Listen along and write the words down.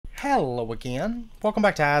Hello again, welcome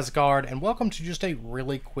back to Asgard, and welcome to just a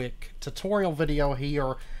really quick tutorial video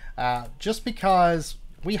here, just because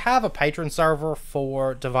we have a patron server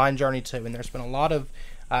for Divine Journey 2, and there's been a lot of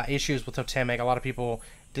issues with Totemic, a lot of people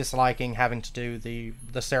disliking having to do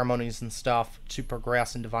the ceremonies and stuff to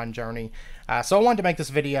progress in Divine Journey. So I wanted to make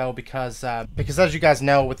this video because as you guys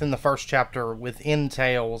know, within the first chapter, within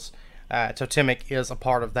Tales, Totemic is a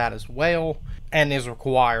part of that as well and is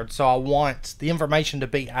required. So I want the information to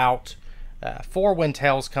be out for when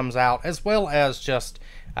Tales comes out, as well as just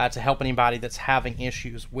to help anybody that's having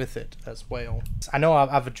issues with it as well. I know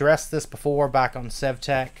I've addressed this before back on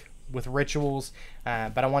SevTech with rituals,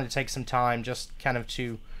 but I wanted to take some time just kind of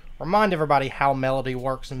to remind everybody how melody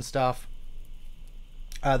works and stuff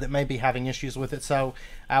that may be having issues with it. So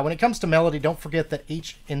when it comes to melody, don't forget that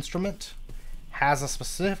each instrument has a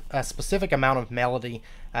specific amount of melody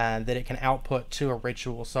that it can output to a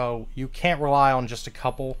ritual. So you can't rely on just a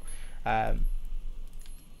couple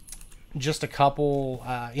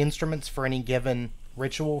instruments for any given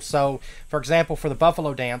ritual. So for example, for the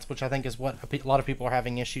buffalo dance, which I think is what a lot of people are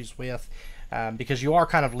having issues with, because you are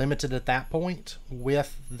kind of limited at that point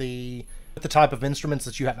with the type of instruments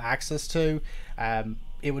that you have access to.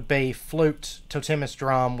 It would be flute, totemis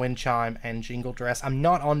drum, wind chime, and jingle dress. I'm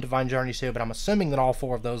not on Divine Journey 2, but I'm assuming that all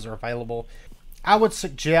four of those are available. I would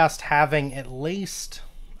suggest having at least,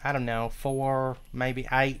 I don't know, 4, maybe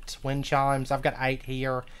 8 wind chimes. I've got 8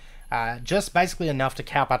 here. Just basically enough to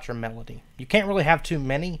cap out your melody. You can't really have too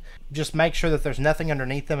many. Just make sure that there's nothing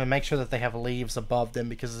underneath them and make sure that they have leaves above them,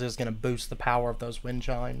 because it is going to boost the power of those wind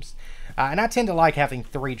chimes. And I tend to like having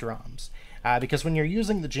 3 drums. Because when you're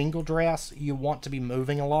using the jingle dress, you want to be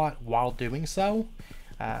moving a lot while doing so,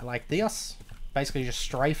 like this, basically just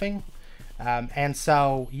strafing. And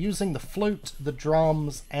so using the flute, the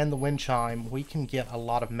drums, and the wind chime, we can get a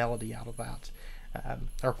lot of melody out of that,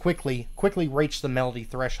 or quickly reach the melody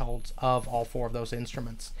thresholds of all 4 of those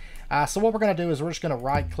instruments. So what we're going to do is we're just going to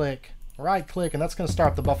right click, and that's going to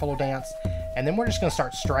start the buffalo dance, and then we're just going to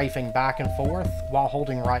start strafing back and forth while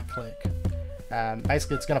holding right click.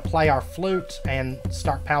 Basically, it's going to play our flute and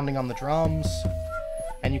start pounding on the drums,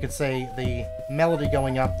 and you can see the melody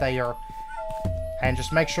going up there. And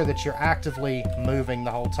just make sure that you're actively moving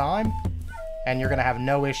the whole time, and you're going to have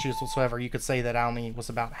no issues whatsoever. You could see that I only was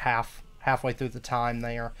about halfway through the time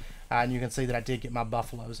there, and you can see that I did get my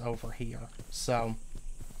buffaloes over here. So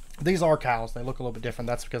these are cows. They look a little bit different.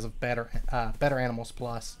 That's because of Better Animals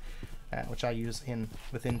Plus, which I use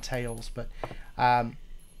within Tales,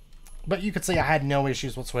 but you could see I had no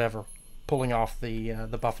issues whatsoever pulling off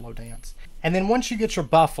the buffalo dance. And then once you get your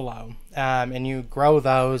buffalo, and you grow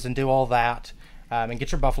those and do all that, and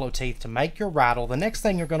get your buffalo teeth to make your rattle, the next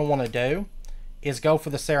thing you're going to want to do is go for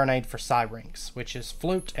the serenade for Syrinx, which is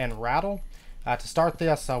flute and rattle. To start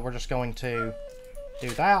this, so we're just going to do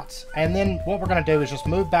that. And then what we're going to do is just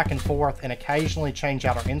move back and forth and occasionally change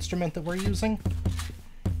out our instrument that we're using.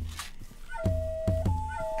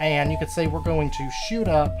 And you can see we're going to shoot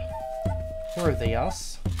up through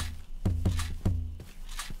this.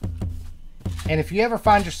 And if you ever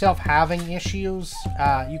find yourself having issues,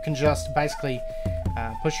 you can just basically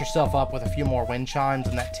push yourself up with a few more wind chimes,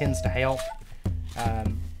 and that tends to help.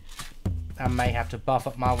 I may have to buff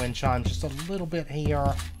up my wind chimes just a little bit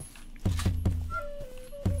here.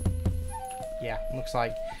 Yeah, looks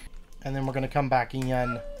like. And then we're going to come back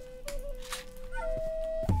in,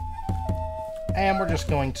 and we're just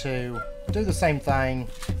going to do the same thing,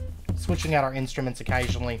 switching out our instruments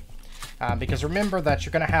occasionally, because remember that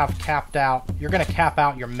you're going to have cap out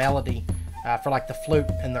your melody for like the flute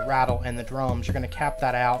and the rattle and the drums. You're going to cap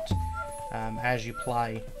that out as you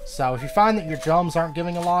play. So if you find that your drums aren't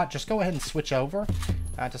giving a lot, just go ahead and switch over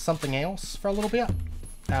to something else for a little bit.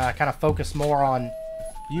 Kind of focus more on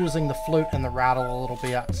using the flute and the rattle a little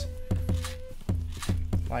bit,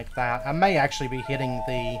 like that. I may actually be hitting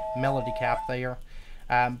the melody cap there,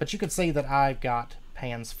 but you can see that I've got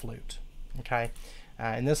Pan's flute. Okay,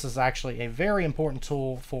 and this is actually a very important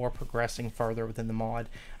tool for progressing further within the mod.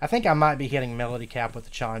 I think I might be hitting melody cap with the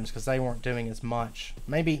chimes because they weren't doing as much.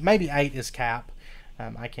 Maybe 8 is cap.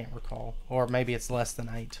 I can't recall, or maybe it's less than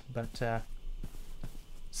 8, but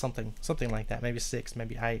something like that. Maybe 6,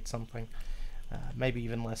 maybe 8, something. Maybe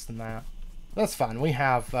even less than that. That's fine. We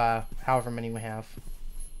have however many we have.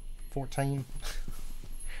 14.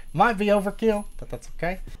 Might be overkill, but that's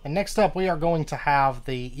okay. And next up, we are going to have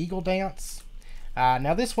the Eagle Dance.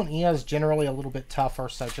 Now this one is generally a little bit tougher,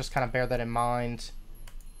 so just kind of bear that in mind.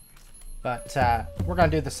 But we're going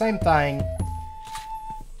to do the same thing.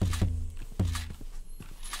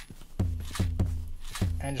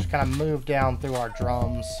 And just kind of move down through our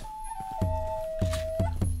drums.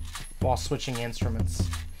 while switching instruments.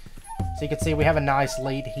 So you can see we have a nice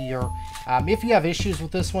lead here. If you have issues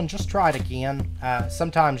with this one, just try it again.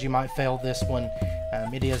 Sometimes you might fail this one.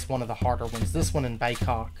 It is one of the harder ones. This one and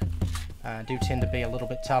Baycock do tend to be a little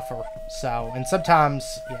bit tougher. So, and sometimes,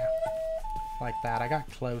 yeah, like that. I got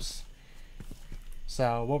close.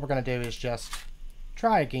 So what we're going to do is just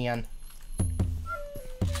try again.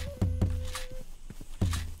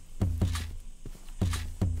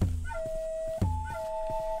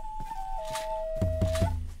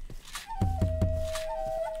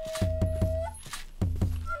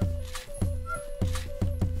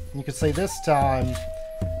 You can see this time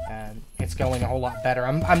it's going a whole lot better.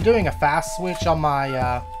 I'm doing a fast switch on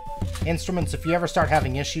my instruments. If you ever start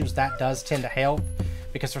having issues, that does tend to help,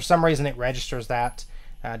 because for some reason it registers that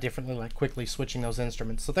differently, like quickly switching those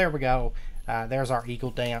instruments. So there we go. There's our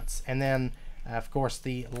eagle dance. And then, of course,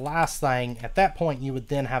 the last thing, at that point you would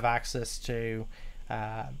then have access to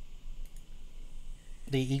the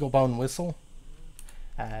eagle bone whistle,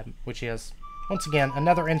 which is, once again,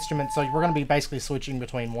 another instrument. So we're going to be basically switching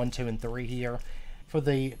between 1, 2, and 3 here. For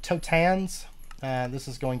the totans, this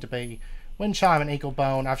is going to be wind chime and eagle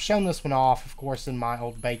bone. I've shown this one off, of course, in my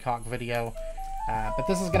old Baycock video. But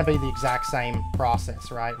this is going to be the exact same process,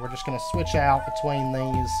 right? We're just going to switch out between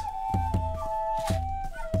these.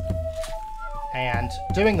 And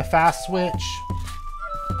doing the fast switch,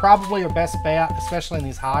 probably your best bet, especially in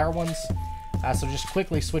these higher ones. So just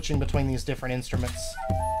quickly switching between these different instruments.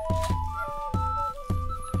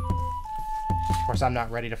 Of course, I'm not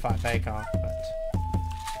ready to fight Baycock, but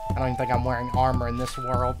I don't even think I'm wearing armor in this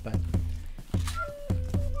world, but...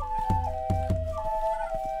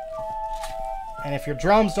 And if your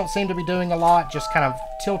drums don't seem to be doing a lot, just kind of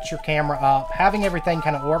tilt your camera up. Having everything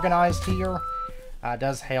kind of organized here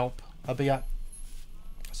does help a bit.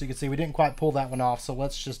 So you can see we didn't quite pull that one off, so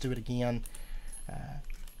let's just do it again.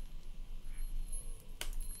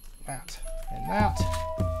 That and that.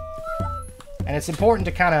 And it's important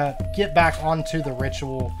to kind of get back onto the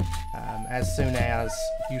ritual as soon as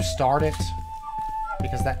you start it,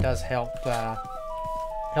 because that does help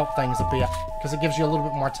help things a bit, because it gives you a little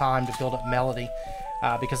bit more time to build up melody,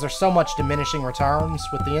 because there's so much diminishing returns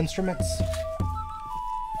with the instruments.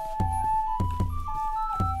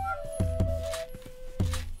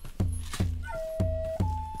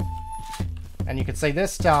 And you can see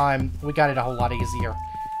this time we got it a whole lot easier.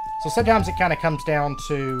 So sometimes it kind of comes down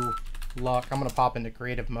to luck. I'm going to pop into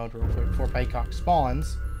creative mode real quick before Baycock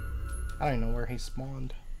spawns. I don't even know where he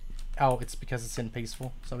spawned. Oh, it's because it's in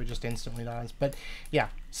peaceful, so he just instantly dies. But yeah,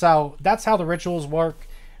 so that's how the rituals work.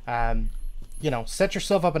 You know, set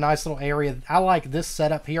yourself up a nice little area. I like this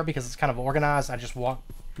setup here because it's kind of organized. I just walk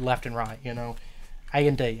left and right, you know, A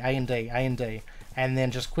and D, A and D, A and D, and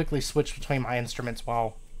then just quickly switch between my instruments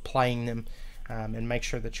while playing them, and make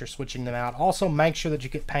sure that you're switching them out. Also, make sure that you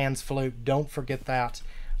get Pan's flute. Don't forget that.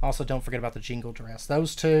 Also, don't forget about the jingle dress.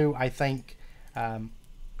 Those two, I think,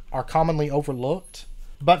 are commonly overlooked.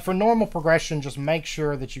 But for normal progression, just make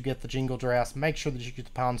sure that you get the jingle dress, make sure that you get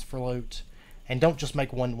the Pan's flute, and don't just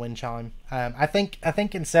make one wind chime. I think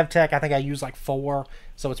in Sevtech, I think I use like 4,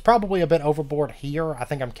 so it's probably a bit overboard here. I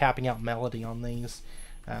think I'm capping out melody on these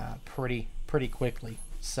pretty quickly.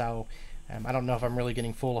 So I don't know if I'm really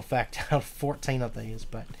getting full effect out of 14 of these,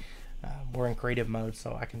 but we're in creative mode,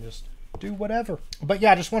 so I can just do whatever. But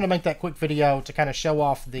yeah, I just want to make that quick video to kind of show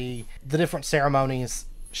off the different ceremonies,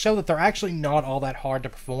 show that they're actually not all that hard to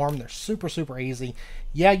perform. They're super easy.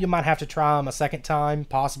 Yeah, you might have to try them a second time,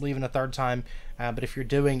 possibly even a third time, but if you're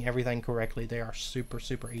doing everything correctly, they are super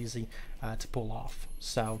easy to pull off.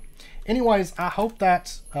 So anyways, I hope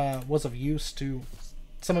that was of use to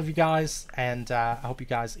some of you guys, and I hope you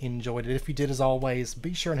guys enjoyed it. If you did, as always,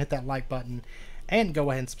 be sure and hit that like button and go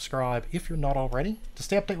ahead and subscribe if you're not already to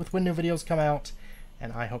stay updated with when new videos come out,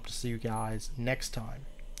 and I hope to see you guys next time.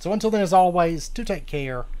 So until then, as always, do take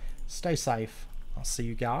care, stay safe. I'll see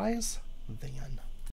you guys then.